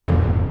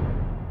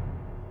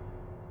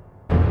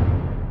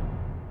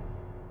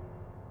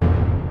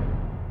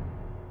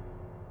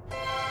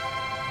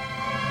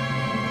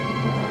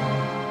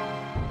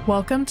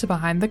Welcome to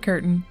Behind the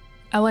Curtain,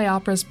 LA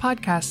Opera's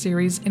podcast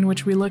series in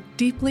which we look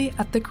deeply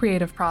at the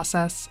creative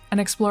process and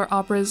explore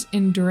opera's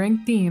enduring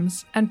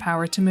themes and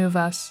power to move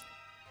us.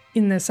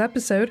 In this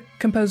episode,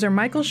 composer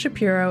Michael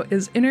Shapiro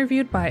is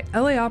interviewed by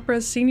LA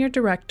Opera's Senior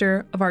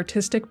Director of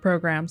Artistic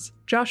Programs,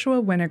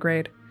 Joshua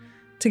Winograde.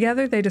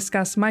 Together they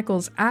discuss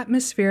Michael's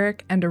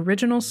atmospheric and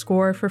original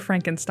score for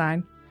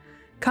Frankenstein.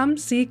 Come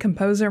see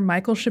composer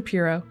Michael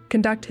Shapiro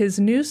conduct his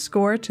new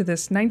score to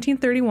this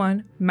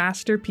 1931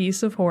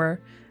 masterpiece of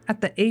horror at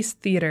the Ace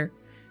Theater,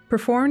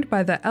 performed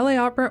by the LA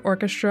Opera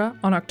Orchestra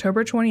on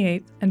October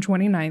 28th and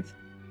 29th.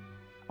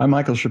 I'm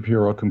Michael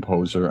Shapiro,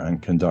 composer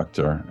and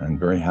conductor, and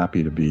very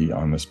happy to be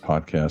on this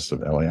podcast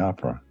of LA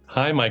Opera.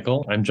 Hi,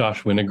 Michael. I'm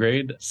Josh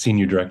Winograde,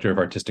 Senior Director of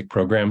Artistic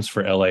Programs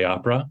for LA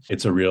Opera.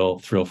 It's a real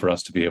thrill for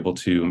us to be able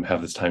to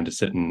have this time to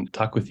sit and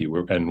talk with you.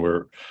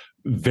 We're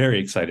very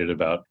excited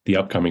about the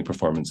upcoming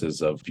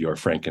performances of your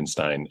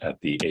Frankenstein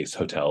at the Ace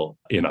Hotel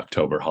in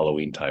October,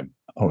 Halloween time.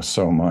 Oh,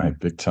 so am I,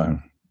 big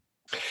time.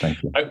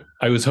 Thank you.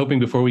 I was hoping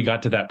before we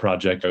got to that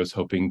project, I was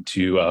hoping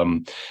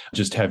to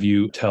just have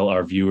you tell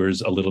our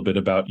viewers a little bit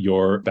about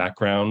your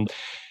background.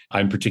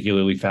 I'm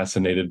particularly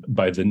fascinated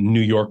by the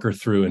New Yorker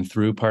through and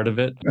through part of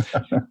it.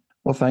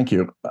 Well, thank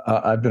you.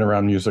 I've been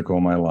around music all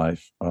my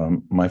life.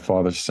 My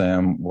father,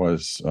 Sam,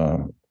 was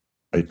a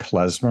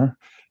klezmer,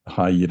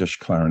 high Yiddish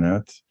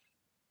clarinet,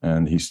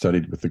 and he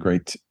studied with the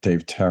great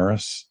Dave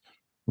Terrace,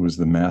 who was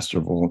the master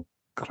of all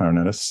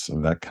clarinetists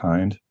of that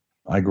kind.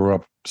 I grew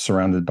up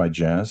surrounded by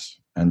jazz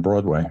and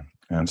Broadway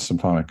and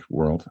symphonic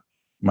world.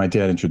 My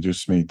dad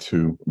introduced me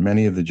to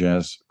many of the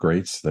jazz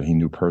greats that he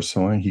knew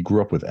personally. He grew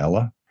up with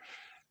Ella.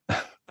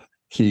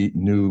 He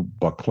knew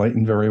Buck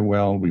Clayton very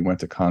well. We went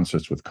to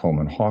concerts with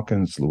Coleman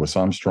Hawkins, Louis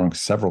Armstrong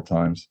several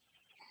times,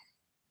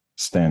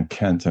 Stan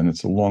Kenton.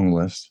 It's a long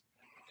list.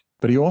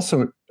 But he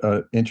also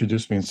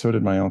introduced me, and so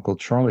did my uncle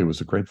Charlie, who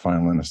was a great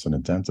violinist and a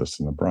dentist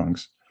in the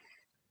Bronx,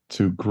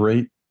 to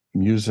great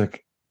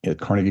music at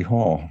Carnegie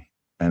Hall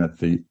and at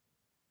the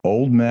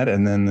old Met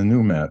and then the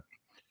new Met.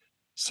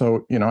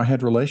 So, I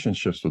had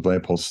relationships with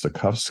Leopold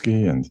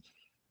Stokowski and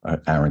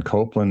Aaron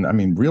Copland. I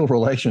mean, real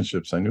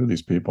relationships. I knew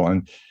these people.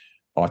 And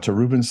Arthur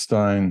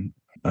Rubinstein,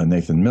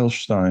 Nathan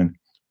Milstein,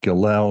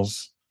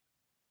 Gilels.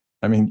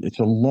 I mean, it's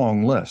a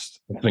long list.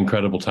 It's an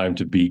incredible time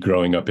to be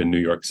growing up in New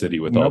York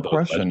City with all those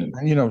legends.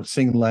 And,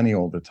 seeing Lenny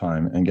all the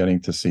time and getting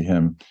to see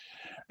him.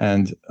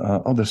 And,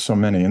 there's so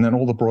many. And then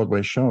all the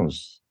Broadway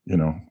shows,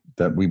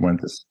 that we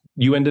went to.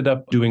 You ended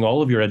up doing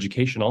all of your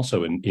education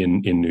also in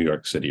New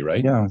York City,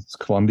 right? Yeah, it's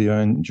Columbia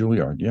and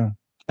Juilliard, yeah.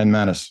 And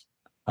Mannes.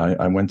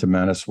 I went to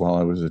Mannes while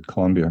I was at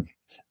Columbia.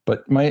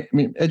 But my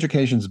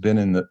education's been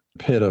in the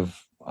pit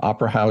of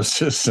opera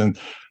houses and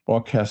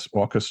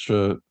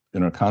orchestra,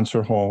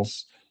 concert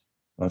halls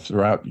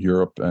throughout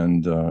Europe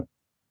and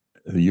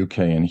the UK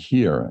and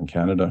here in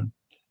Canada,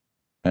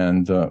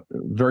 and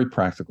very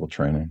practical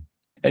training.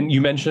 And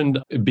you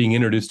mentioned being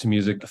introduced to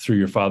music through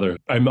your father.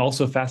 I'm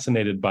also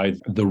fascinated by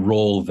the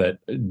role that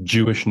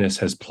Jewishness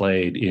has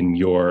played in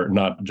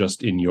not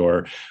just in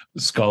your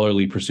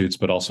scholarly pursuits,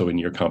 but also in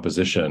your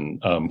composition.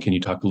 Can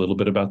you talk a little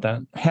bit about that?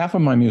 Half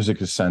of my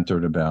music is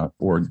centered about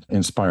or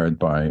inspired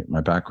by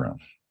my background.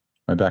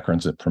 My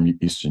background's from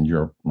Eastern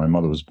Europe. My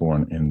mother was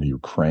born in the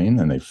Ukraine,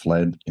 and they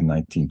fled in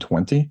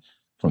 1920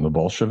 from the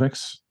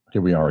Bolsheviks.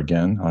 Here we are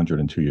again,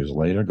 102 years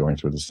later, going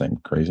through the same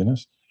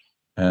craziness.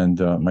 And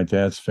my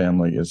dad's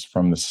family is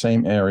from the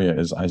same area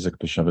as Isaac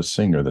Bashevis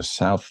Singer, the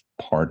south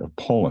part of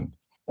Poland.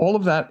 All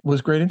of that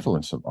was great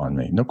influence on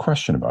me, no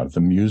question about it. The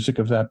music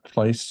of that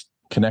place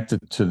connected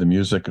to the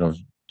music of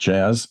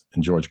jazz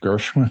and George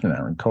Gershwin and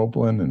Aaron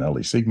Copland and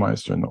Elie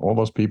Siegmeister and all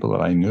those people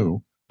that I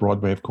knew,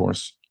 Broadway, of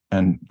course,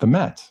 and the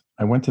Met.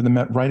 I went to the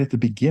Met right at the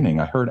beginning.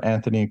 I heard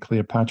Antony and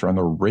Cleopatra on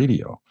the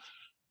radio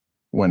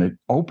when it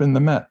opened the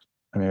Met.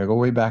 I mean, I go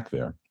way back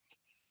there.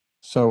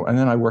 So, and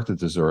then I worked at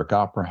the Zurich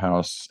Opera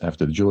House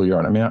after the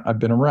Juilliard. I mean, I've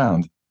been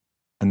around.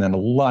 And then a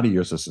lot of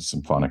years as a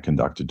symphonic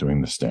conductor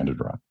doing the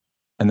standard rock.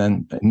 And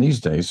then in these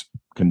days,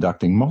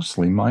 conducting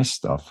mostly my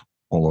stuff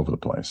all over the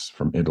place,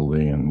 from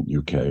Italy and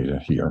UK to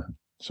here,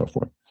 so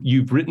forth.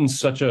 You've written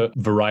such a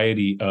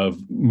variety of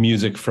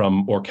music,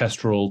 from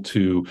orchestral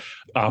to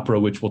opera,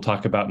 which we'll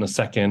talk about in a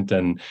second,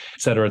 and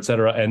et cetera, et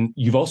cetera. And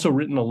you've also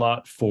written a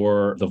lot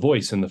for the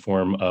voice in the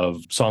form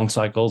of song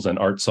cycles and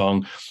art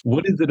song.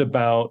 What is it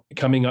about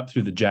coming up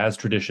through the jazz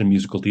tradition,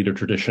 musical theater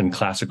tradition,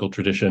 classical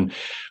tradition?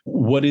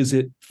 What is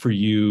it for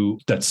you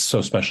that's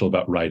so special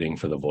about writing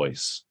for the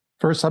voice?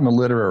 First, I'm a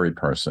literary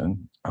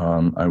person.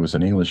 I was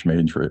an English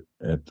major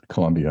at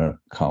Columbia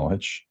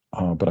College.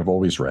 But I've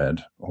always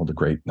read all the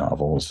great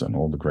novels and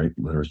all the great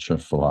literature,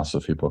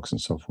 philosophy books, and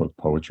so forth,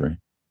 poetry.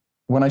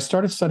 When I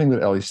started studying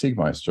with Elie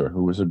Siegmeister,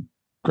 who was a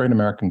great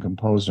American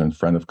composer and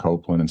friend of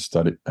Copland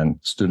and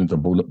student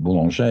of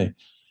Boulanger,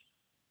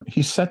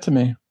 he said to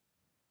me,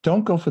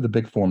 "Don't go for the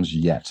big forms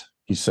yet."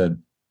 He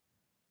said,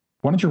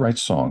 "Why don't you write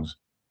songs?"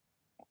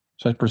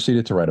 So I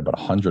proceeded to write about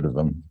 100 of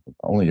them.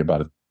 Only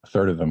about a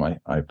third of them I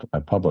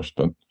published,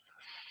 but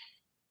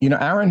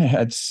Aaron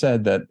had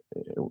said that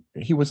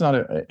he was not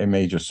a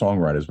major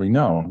songwriter, as we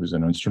know. He was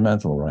an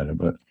instrumental writer,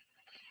 but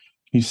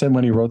he said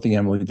when he wrote the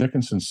Emily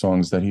Dickinson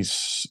songs that he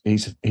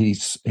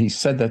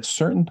said that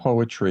certain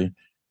poetry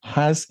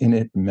has in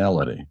it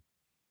melody,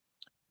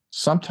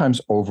 sometimes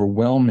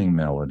overwhelming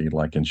melody,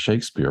 like in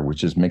Shakespeare,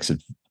 which makes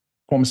it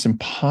almost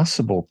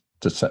impossible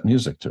to set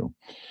music to.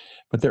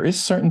 But there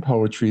is certain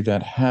poetry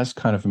that has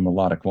kind of a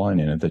melodic line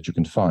in it that you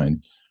can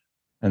find,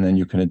 and then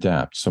you can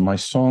adapt. So my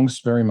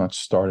songs very much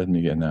started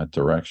me in that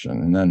direction.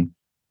 And then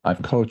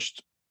I've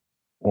coached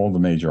all the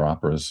major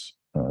operas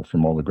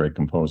from all the great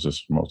composers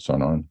from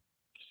Mozart on,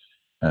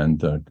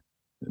 and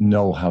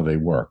know how they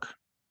work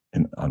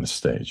on the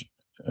stage,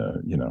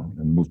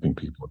 and moving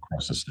people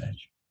across the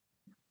stage.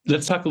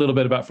 Let's talk a little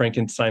bit about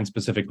Frankenstein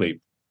specifically.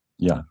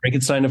 Yeah.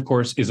 Frankenstein, of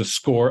course, is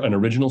an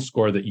original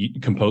score that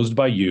composed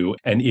by you,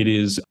 and it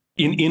is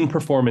in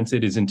performance.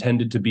 It is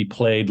intended to be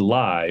played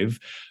live,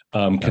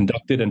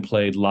 conducted and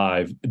played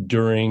live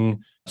during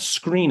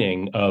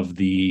screening of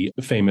the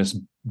famous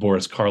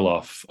Boris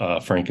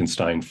Karloff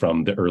Frankenstein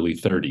from the early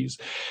 30s.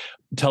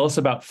 Tell us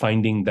about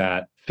finding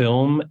that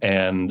film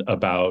and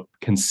about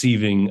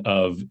conceiving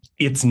of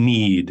its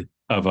need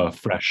of a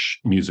fresh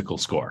musical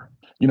score.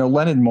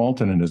 Leonard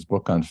Maltin, in his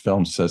book on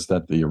film, says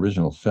that the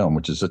original film,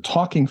 which is a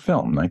talking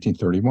film,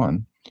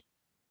 1931,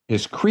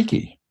 is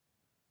creaky,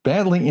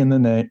 badly in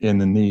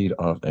the need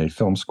of a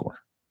film score.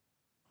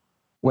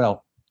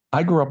 Well,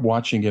 I grew up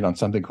watching it on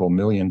something called $1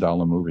 Million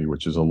Movie,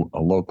 which is a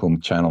local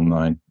Channel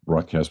 9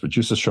 broadcast, which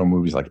used to show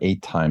movies like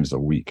 8 times a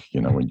week,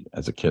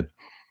 as a kid.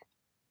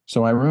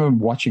 So I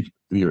remember watching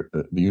the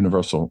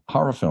Universal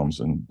horror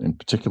films, and in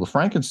particular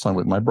Frankenstein,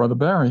 with my brother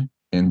Barry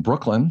in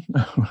Brooklyn,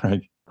 where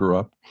I grew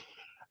up.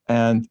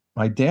 And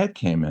my dad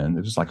came in.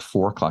 It was like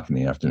 4:00 in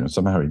the afternoon.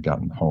 Somehow he'd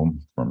gotten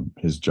home from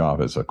his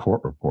job as a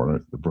court reporter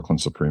at the Brooklyn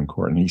Supreme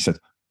Court. And he said,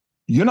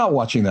 "You're not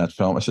watching that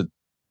film." I said,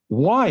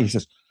 "Why?" He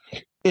says,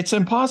 "It's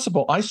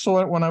impossible. I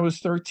saw it when I was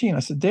 13. I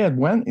said, "Dad,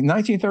 when?" "In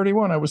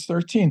 1931, I was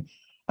 13.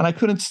 And I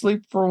couldn't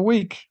sleep for a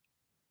week.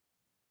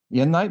 He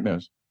had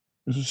nightmares.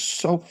 It was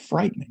so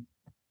frightening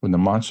when the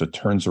monster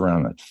turns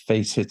around, that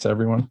face hits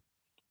everyone."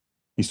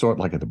 He saw it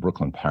like at the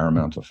Brooklyn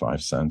Paramount for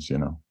 5 cents,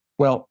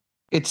 Well,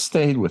 it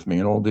stayed with me,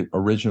 and all the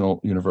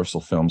original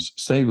Universal films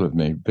stayed with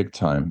me big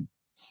time.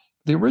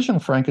 The original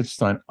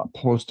Frankenstein,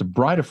 opposed to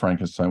Bride of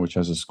Frankenstein, which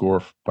has a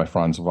score by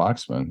Franz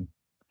Waxman,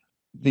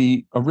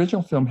 the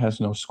original film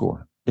has no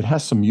score. It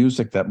has some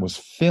music that was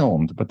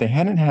filmed, but they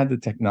hadn't had the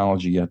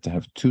technology yet to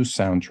have 2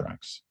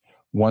 soundtracks,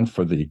 one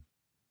for the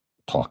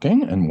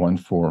talking and one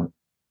for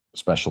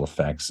special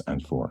effects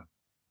and for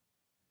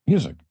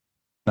music.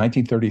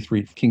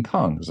 1933, King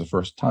Kong was the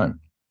first time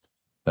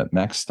that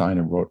Max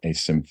Steiner wrote a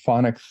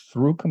symphonic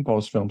through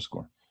composed film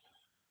score.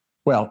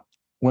 Well,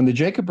 when the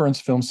Jacob Burns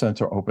Film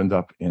Center opened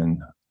up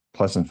in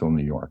Pleasantville,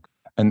 New York,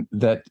 and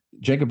that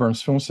Jacob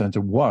Burns Film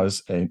Center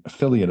was an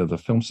affiliate of the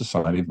Film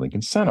Society of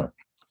Lincoln Center.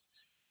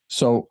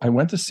 So I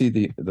went to see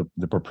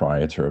the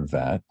proprietor of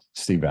that,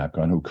 Steve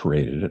Apgon, who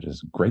created it,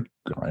 is a great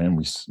guy, and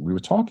we were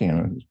talking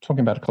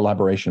about a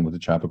collaboration with the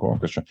Chapel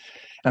Orchestra.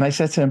 And I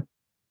said to him,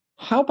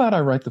 "How about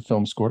I write the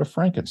film score to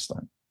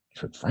Frankenstein?" He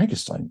said,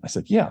 "Frankenstein?" I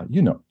said, "Yeah,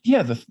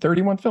 the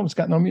 31 films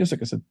got no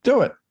music." I said,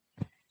 "Do it."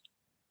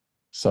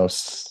 So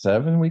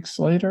 7 weeks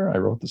later, I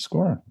wrote the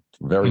score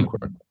very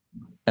quick.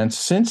 And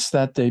since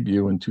that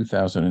debut in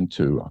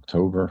 2002,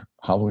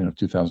 Halloween of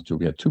 2002,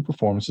 we had 2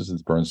 performances at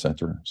the Burns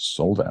Center,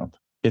 sold out.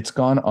 It's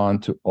gone on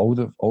to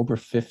over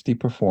 50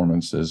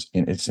 performances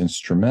in its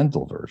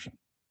instrumental version,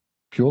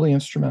 purely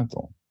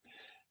instrumental,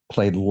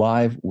 played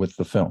live with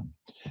the film.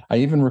 I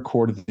even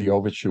recorded the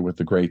overture with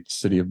the great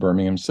City of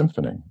Birmingham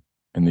Symphony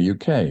in the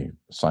UK,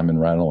 Simon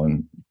Rattle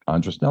and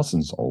Andres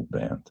Nelson's old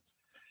band.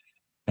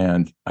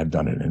 And I've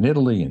done it in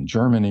Italy, in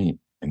Germany,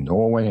 in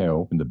Norway. I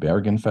opened the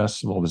Bergen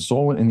Festival. This is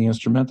all in the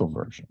instrumental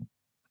version.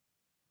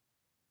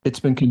 It's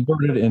been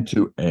converted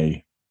into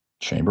a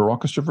chamber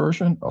orchestra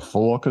version, a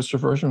full orchestra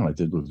version, I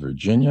did with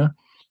Virginia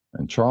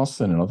and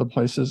Charleston and other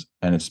places.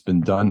 And it's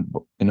been done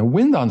in a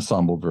wind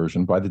ensemble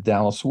version by the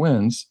Dallas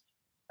Winds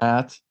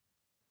at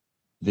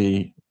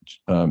the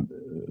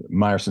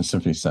Meyerson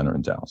Symphony Center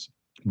in Dallas.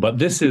 But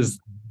this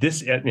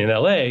in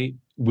LA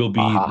will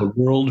be the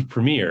world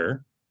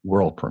premiere.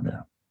 World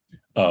premiere.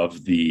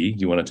 Of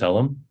you want to tell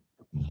them?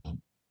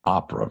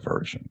 Opera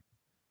version.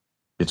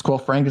 It's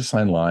called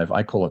Frankenstein Live.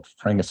 I call it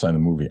Frankenstein the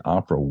Movie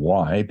Opera.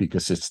 Why?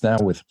 Because it's now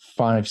with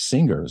 5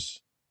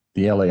 singers,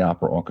 the LA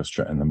Opera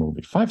Orchestra and the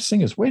movie. 5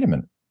 singers. Wait a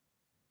minute.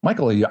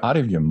 Michael, are you out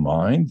of your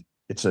mind?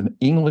 It's an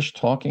English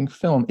talking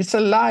film. It's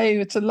alive.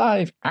 It's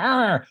alive.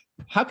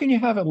 How can you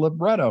have a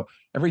libretto?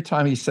 Every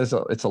time he says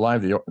it's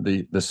alive,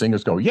 the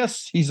singers go,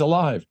 "Yes, he's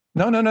alive."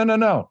 No.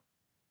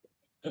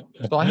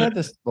 So I had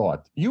this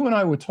thought. You and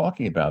I were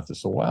talking about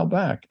this a while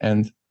back.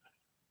 And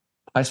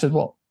I said,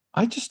 well,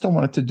 I just don't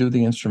want it to do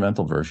the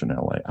instrumental version in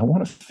LA. I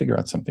want to figure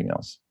out something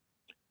else.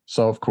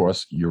 So, of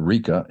course,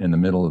 eureka, in the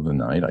middle of the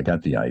night, I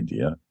got the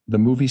idea. The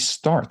movie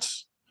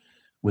starts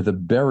with a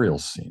burial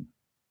scene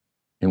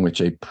in which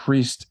a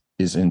priest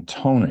is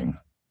intoning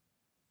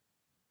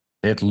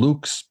Et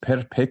lux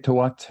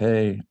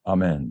perpetuate.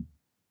 Amen.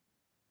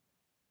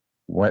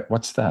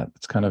 What's that?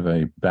 It's kind of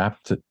a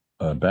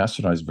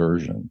bastardized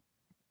version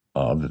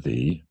of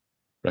the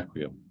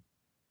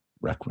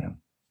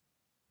Requiem.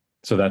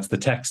 So that's the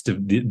text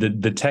of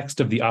the text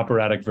of the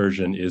operatic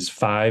version is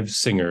 5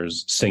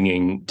 singers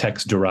singing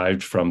text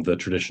derived from the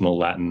traditional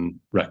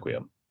Latin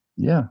Requiem.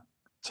 Yeah.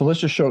 So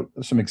let's just show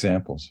some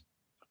examples.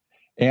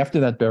 After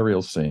that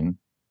burial scene,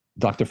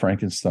 Dr.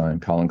 Frankenstein,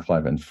 Colin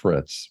Clive, and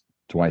Fritz,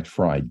 Dwight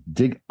Fry,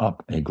 dig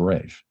up a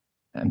grave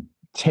and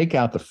take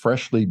out the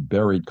freshly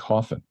buried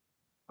coffin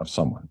of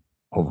someone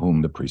over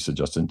whom the priest had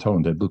just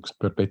intoned Et lux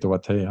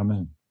perpetuate.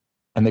 Amen.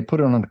 And they put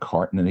it on a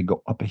cart and then they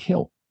go up a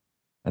hill.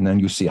 And then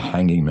you see a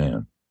hanging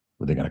man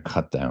where they're going to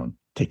cut down,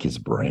 take his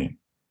brain.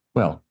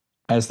 Well,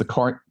 as the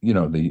cart,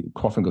 the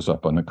coffin goes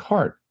up on the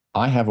cart,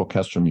 I have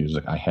orchestral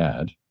music I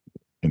had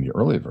in the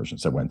earlier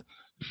versions that went,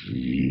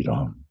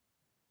 G-dum,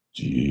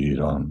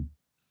 G-dum,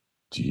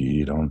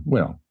 G-dum.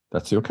 Well,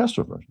 that's the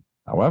orchestral version.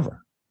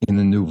 However, in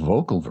the new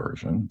vocal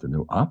version, the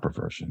new opera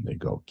version, they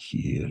go,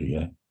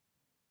 Kyrie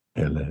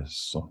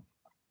eleison,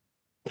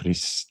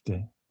 Christe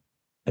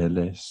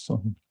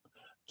eleison,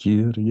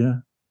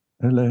 Kyrie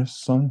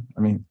eleison. I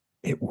mean,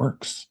 it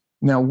works.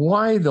 Now,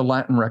 why the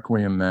Latin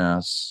Requiem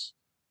Mass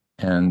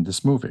and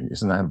this movie?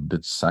 Isn't that a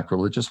bit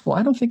sacrilegious? Well,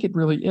 I don't think it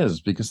really is,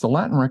 because the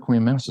Latin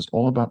Requiem Mass is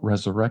all about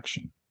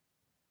resurrection.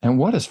 And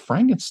what is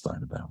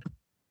Frankenstein about?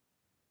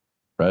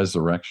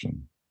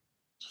 Resurrection.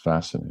 It's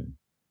fascinating.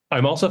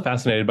 I'm also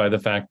fascinated by the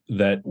fact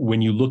that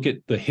when you look at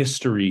the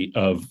history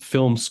of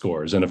film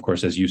scores, and of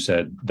course, as you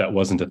said, that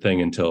wasn't a thing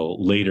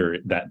until later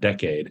that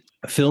decade,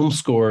 film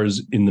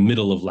scores in the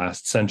middle of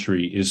last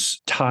century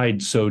is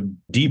tied so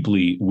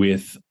deeply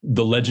with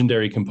the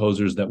legendary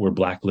composers that were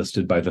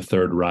blacklisted by the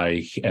Third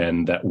Reich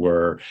and that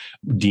were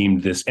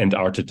deemed this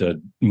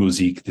Entartete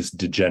Musik, this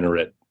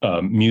degenerate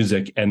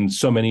music. And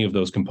so many of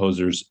those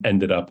composers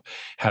ended up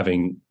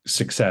having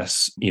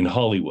success in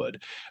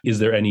Hollywood. Is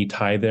there any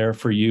tie there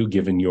for you,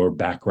 given your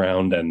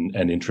background and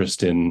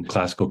interest in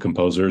classical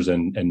composers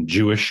and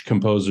Jewish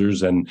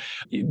composers and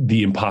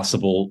the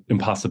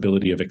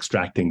impossibility of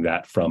extracting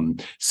that from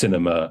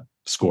cinema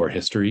score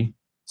history?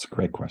 It's a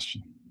great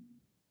question.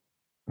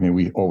 I mean,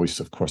 we always,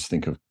 of course,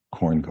 think of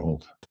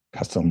Korngold,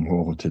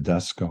 Castelnuovo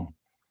Tedesco,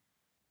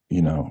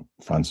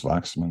 Franz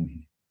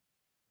Waxman.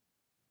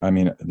 I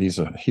mean, these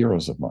are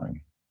heroes of mine.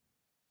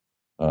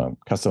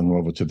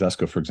 Castelnuovo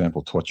Tedesco, for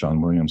example, taught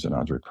John Williams and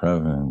Andre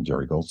Previn and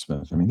Jerry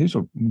Goldsmith. I mean, these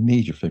are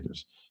major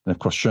figures. And of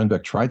course,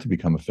 Schoenberg tried to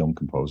become a film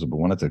composer, but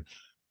wanted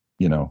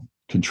to,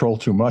 control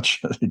too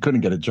much. He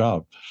couldn't get a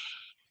job.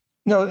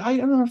 No, I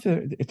don't know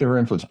if they're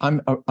influenced.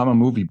 I'm a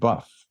movie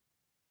buff.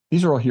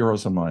 These are all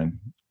heroes of mine.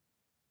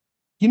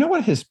 You know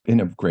what has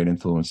been of great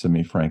influence on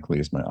me, frankly,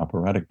 is my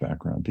operatic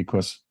background,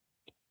 because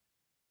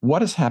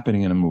what is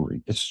happening in a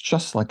movie? It's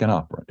just like an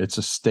opera. It's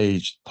a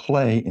staged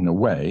play in a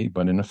way,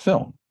 but in a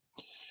film.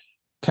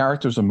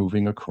 Characters are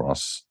moving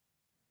across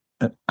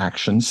an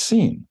action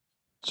scene.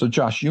 So,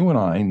 Josh, you and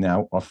I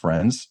now are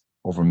friends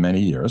over many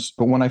years.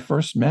 But when I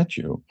first met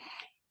you,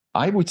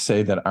 I would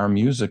say that our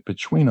music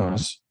between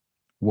us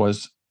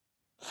was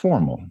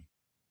formal.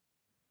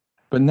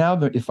 But now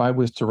that if I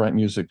was to write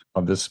music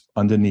of this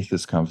underneath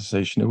this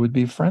conversation, it would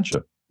be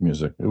friendship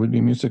music. It would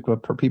be music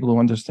for people who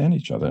understand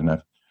each other and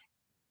have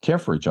care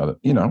for each other,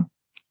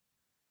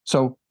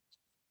 So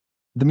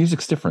the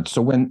music's different. So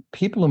when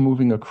people are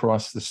moving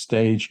across the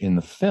stage in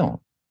the film,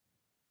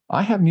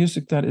 I have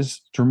music that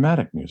is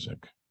dramatic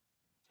music.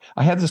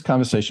 I had this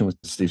conversation with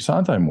Steve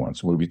Sondheim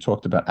once where we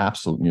talked about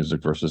absolute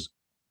music versus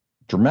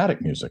dramatic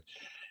music.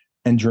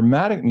 And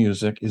dramatic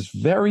music is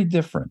very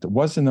different. It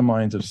was in the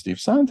minds of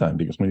Steve Sondheim,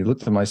 because when he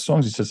looked at my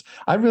songs, he says,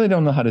 I really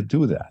don't know how to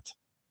do that.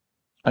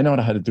 I know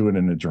how to do it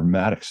in a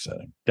dramatic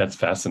setting. That's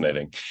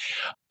fascinating.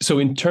 So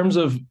in terms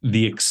of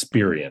the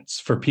experience,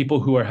 for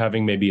people who are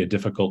having maybe a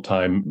difficult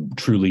time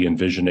truly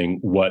envisioning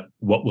what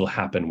will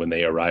happen when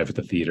they arrive at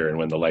the theater and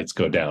when the lights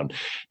go down,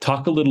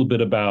 talk a little bit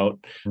about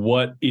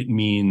what it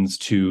means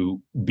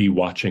to be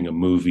watching a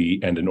movie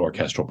and an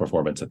orchestral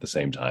performance at the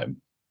same time.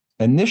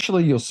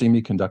 Initially, you'll see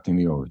me conducting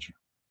the overture.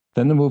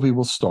 Then the movie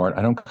will start.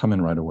 I don't come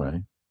in right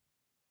away.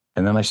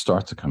 And then I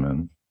start to come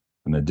in,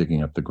 and they're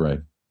digging up the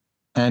grave.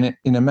 And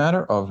in a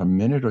matter of a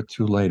minute or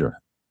two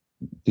later,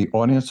 the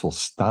audience will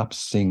stop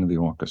seeing the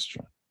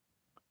orchestra.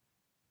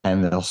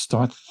 And they'll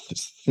start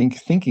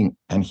thinking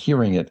and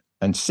hearing it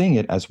and seeing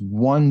it as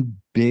one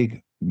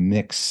big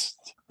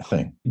mixed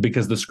thing.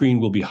 Because the screen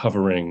will be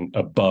hovering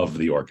above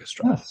the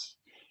orchestra. Yes.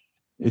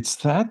 It's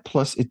that,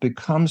 plus it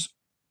becomes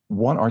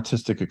one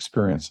artistic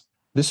experience.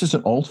 This is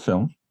an old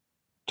film,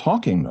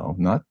 talking though,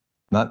 not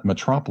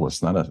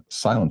Metropolis, not a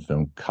silent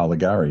film,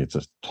 Caligari. It's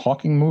a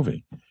talking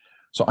movie.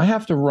 So I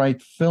have to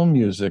write film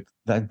music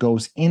that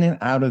goes in and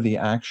out of the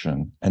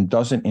action and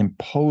doesn't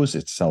impose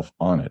itself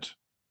on it.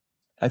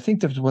 I think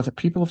that what the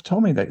people have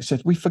told me, they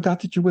said, we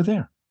forgot that you were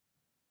there,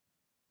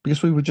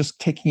 because we were just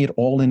taking it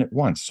all in at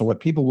once. So what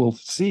people will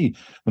see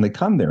when they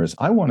come there is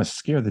I want to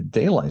scare the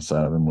daylights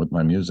out of them with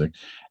my music.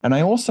 And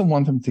I also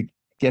want them to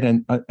get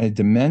a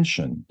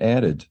dimension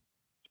added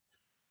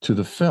to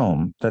the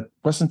film that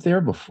wasn't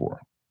there before.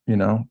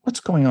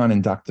 What's going on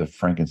in Dr.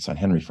 Frankenstein,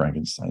 Henry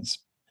Frankenstein's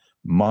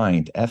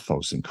mind,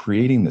 ethos, in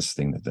creating this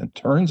thing that then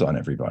turns on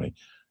everybody,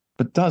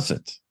 but does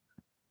it?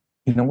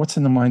 What's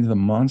in the mind of the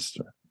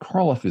monster?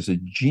 Karloff is a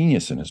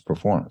genius in his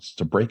performance.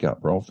 It's a breakout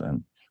role for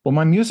him. Well,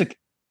 my music,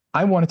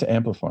 I wanted to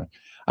amplify.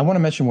 I want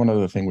to mention one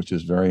other thing, which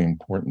is very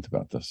important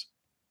about this.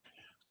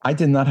 I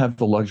did not have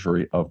the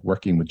luxury of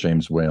working with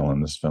James Whale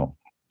in this film.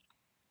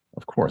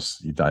 Of course,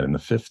 he died in the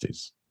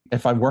 50s.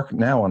 If I work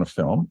now on a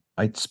film,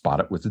 I'd spot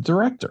it with the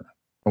director.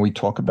 And we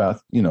talk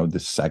about, the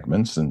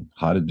segments and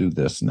how to do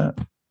this and that,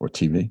 or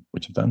TV,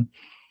 which I've done.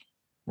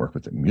 Work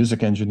with the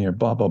music engineer,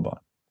 blah, blah, blah.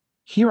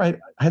 Here, I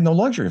had no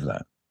luxury of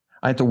that.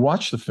 I had to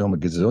watch the film a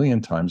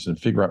gazillion times and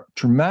figure out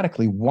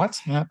dramatically what's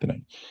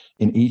happening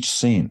in each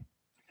scene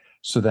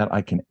so that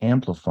I can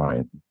amplify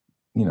it,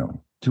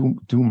 do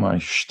my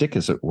shtick,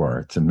 as it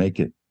were, to make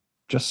it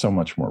just so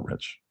much more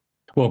rich.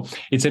 Well,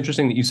 it's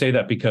interesting that you say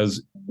that,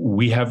 because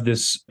we have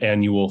this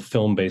annual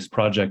film-based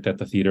project at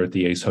the theater at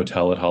the Ace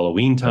Hotel at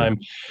Halloween time.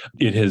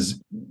 It has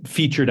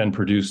featured and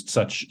produced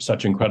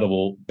such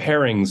incredible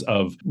pairings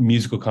of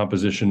musical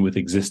composition with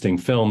existing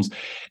films.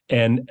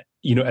 And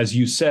as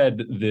you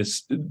said,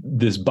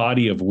 this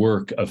body of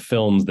work of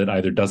films that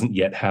either doesn't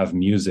yet have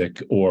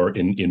music or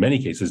in many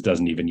cases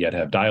doesn't even yet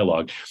have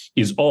dialogue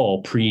is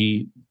all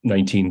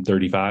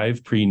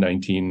pre-1935,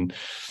 pre-19...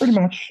 Pretty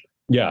much.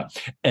 Yeah.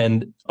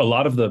 And a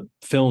lot of the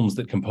films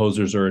that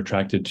composers are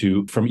attracted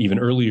to from even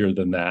earlier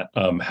than that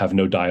have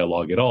no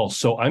dialogue at all.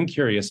 So I'm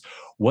curious,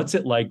 what's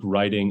it like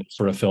writing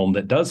for a film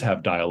that does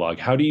have dialogue?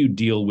 How do you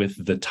deal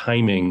with the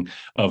timing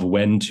of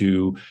when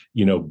to,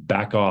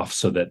 back off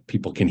so that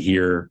people can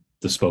hear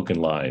the spoken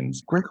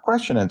lines? Great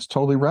question. And it's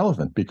totally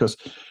relevant, because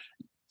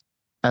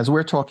as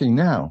we're talking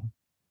now,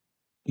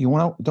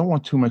 don't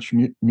want too much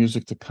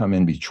music to come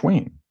in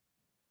between.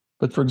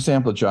 But for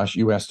example, Josh,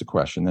 you asked a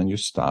question, then you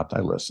stopped. I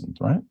listened,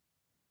 right?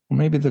 Well,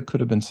 maybe there could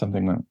have been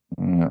something that,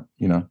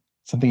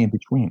 something in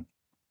between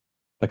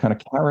that kind of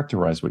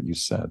characterized what you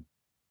said.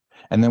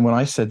 And then when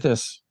I said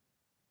this,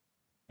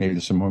 maybe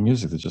there's some more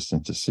music that just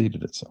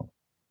interceded itself.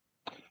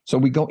 So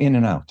we go in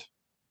and out.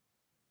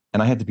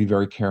 And I had to be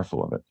very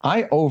careful of it.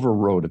 I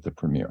overwrote at the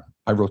premiere.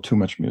 I wrote too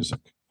much music.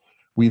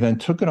 We then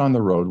took it on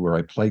the road, where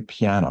I played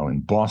piano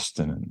in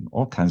Boston and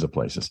all kinds of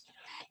places.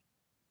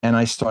 And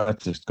I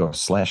started to go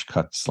slash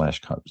cut,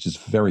 which is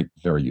very,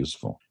 very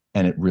useful.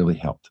 And it really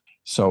helped.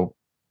 So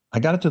I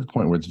got it to the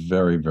point where it's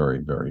very, very,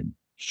 very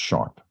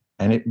sharp.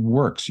 And it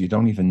works. You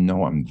don't even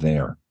know I'm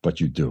there, but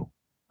you do.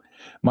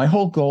 My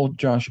whole goal,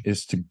 Josh,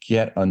 is to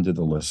get under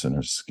the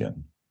listener's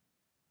skin.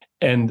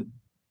 And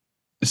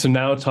so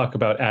now talk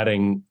about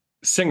adding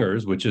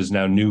singers, which is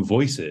now new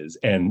voices,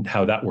 and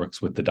how that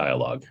works with the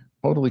dialogue.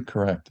 Totally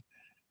correct.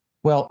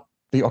 Well,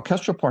 the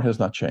orchestral part has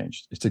not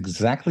changed. It's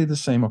exactly the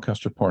same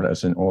orchestral part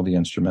as in all the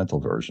instrumental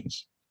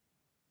versions.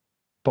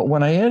 But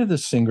when I added the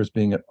singers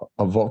being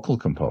a vocal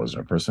composer,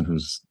 a person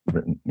who's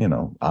written,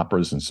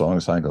 operas and song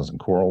cycles and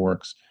choral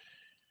works,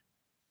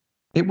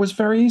 it was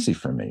very easy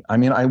for me. I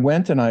mean, I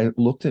went and I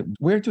looked at,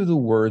 where do the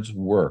words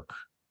work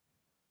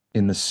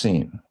in the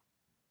scene?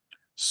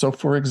 So,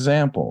 for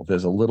example,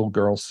 there's a little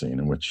girl scene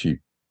in which she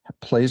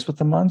plays with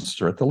the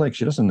monster at the lake.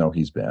 She doesn't know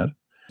he's bad.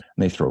 And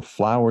they throw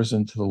flowers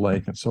into the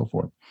lake and so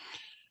forth.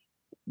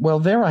 Well,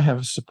 there I have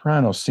a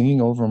soprano singing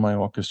over my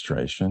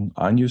orchestration,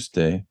 Agnus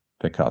Dei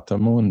peccata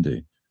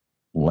mundi,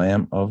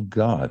 Lamb of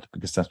God,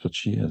 because that's what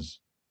she is.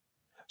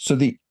 So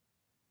the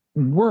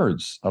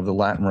words of the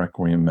Latin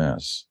Requiem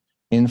Mass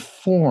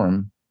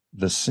inform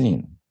the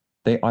scene.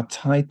 They are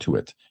tied to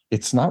it.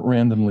 It's not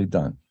randomly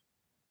done,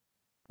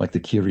 like the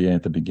Kyrie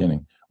at the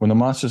beginning. When the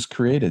monster is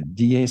created,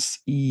 dies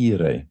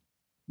ire,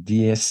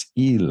 dies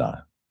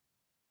illa,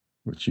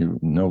 which you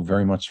know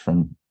very much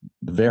from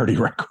the Verdi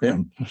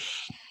Requiem.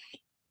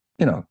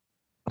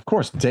 Of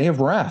course, Day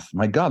of Wrath.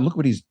 My God, look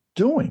what he's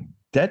doing.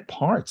 Dead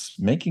parts,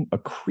 making a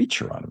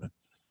creature out of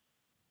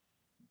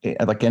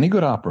it. Like any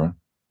good opera,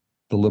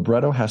 the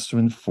libretto has to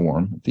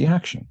inform the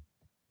action.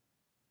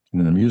 And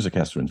then the music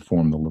has to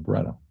inform the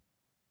libretto.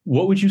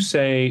 What would you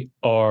say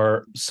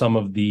are some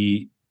of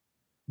the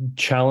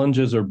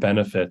challenges or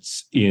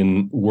benefits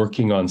in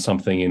working on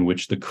something in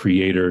which the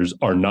creators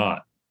are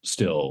not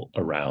still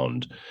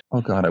around?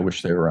 Oh, God, I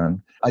wish they were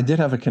around. I did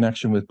have a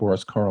connection with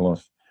Boris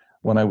Karloff.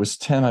 When I was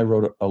 10, I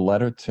wrote a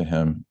letter to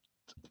him.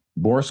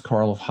 Boris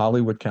Karloff,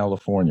 Hollywood,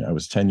 California. I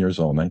was 10 years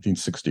old,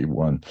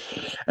 1961.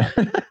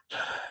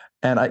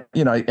 And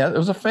it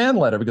was a fan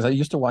letter because I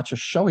used to watch a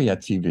show he had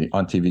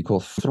on TV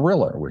called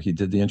Thriller, where he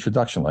did the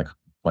introduction,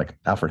 like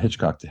Alfred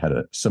Hitchcock had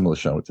a similar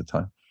show at the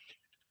time.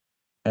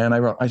 And I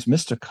wrote,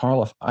 Mr.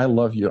 Karloff, I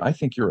love you. I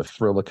think you're a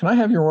thriller. Can I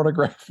have your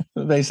autograph?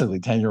 Basically,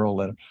 10-year-old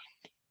letter.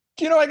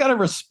 Do you know I got a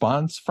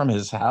response from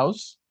his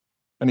house?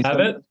 And he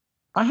said, it?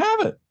 I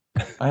have it.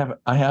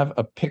 I have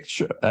a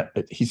picture.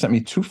 He sent me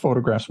 2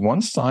 photographs,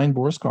 one signed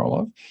Boris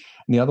Karloff, and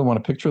the other one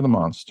a picture of the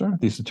monster.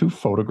 These are 2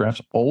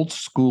 photographs, old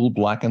school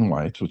black and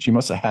white, which he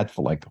must have had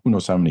for who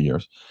knows how many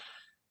years.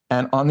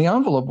 And on the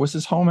envelope was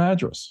his home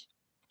address.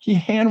 He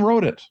hand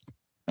wrote it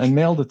and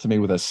mailed it to me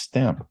with a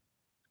stamp.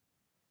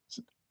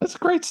 That's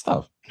great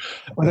stuff.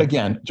 But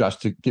again, Josh,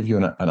 to give you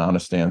an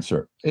honest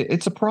answer,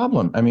 it's a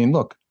problem. I mean,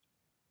 look,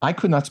 I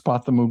could not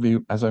spot the movie,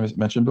 as I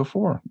mentioned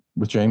before,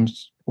 with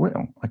James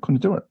Whale. I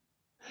couldn't do it.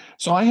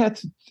 So I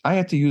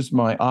had to use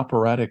my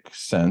operatic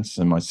sense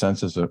and my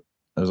sense as a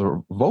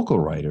vocal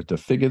writer to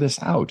figure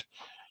this out.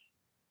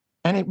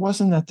 And it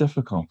wasn't that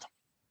difficult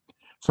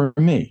for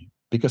me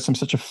because I'm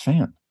such a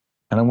fan.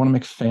 And I want to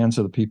make fans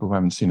of the people who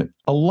haven't seen it.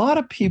 A lot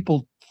of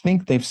people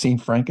think they've seen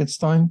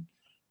Frankenstein,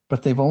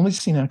 but they've only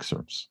seen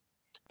excerpts.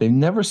 They've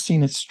never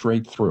seen it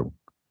straight through.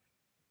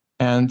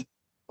 And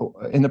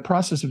in the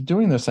process of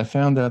doing this, I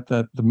found out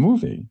that the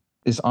movie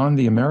is on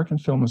the American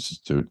Film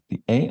Institute,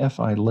 the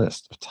AFI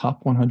list of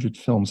top 100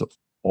 films of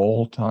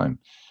all time.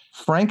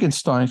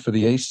 Frankenstein for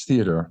the Ace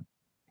Theater,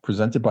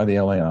 presented by the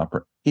LA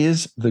Opera,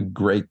 is the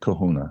great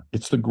kahuna.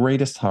 It's the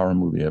greatest horror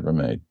movie ever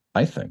made,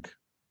 I think.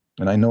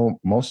 And I know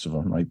most of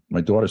them.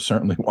 My daughter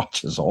certainly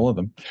watches all of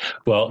them.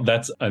 Well,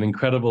 that's an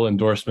incredible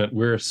endorsement.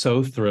 We're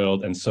so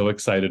thrilled and so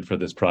excited for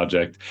this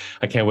project.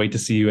 I can't wait to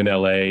see you in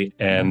LA.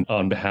 And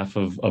on behalf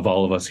of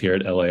all of us here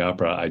at LA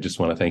Opera, I just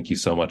want to thank you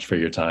so much for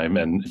your time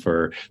and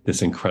for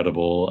this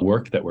incredible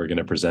work that we're going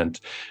to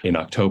present in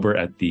October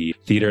at the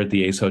theater at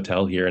the Ace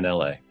Hotel here in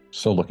LA.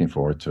 So looking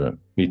forward to it.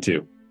 Me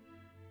too.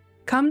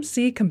 Come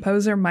see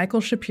composer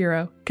Michael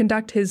Shapiro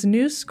conduct his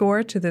new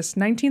score to this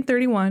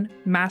 1931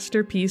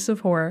 masterpiece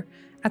of horror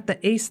at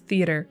the Ace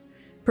Theater,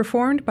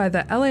 performed by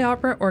the LA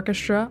Opera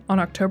Orchestra on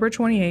October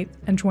 28th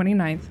and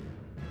 29th.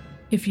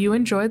 If you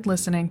enjoyed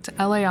listening to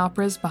LA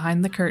Opera's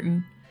Behind the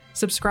Curtain,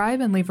 subscribe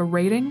and leave a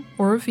rating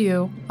or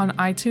review on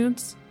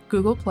iTunes,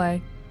 Google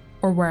Play,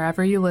 or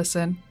wherever you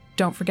listen.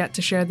 Don't forget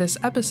to share this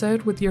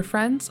episode with your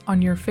friends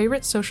on your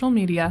favorite social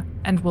media,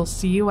 and we'll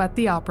see you at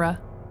the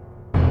opera.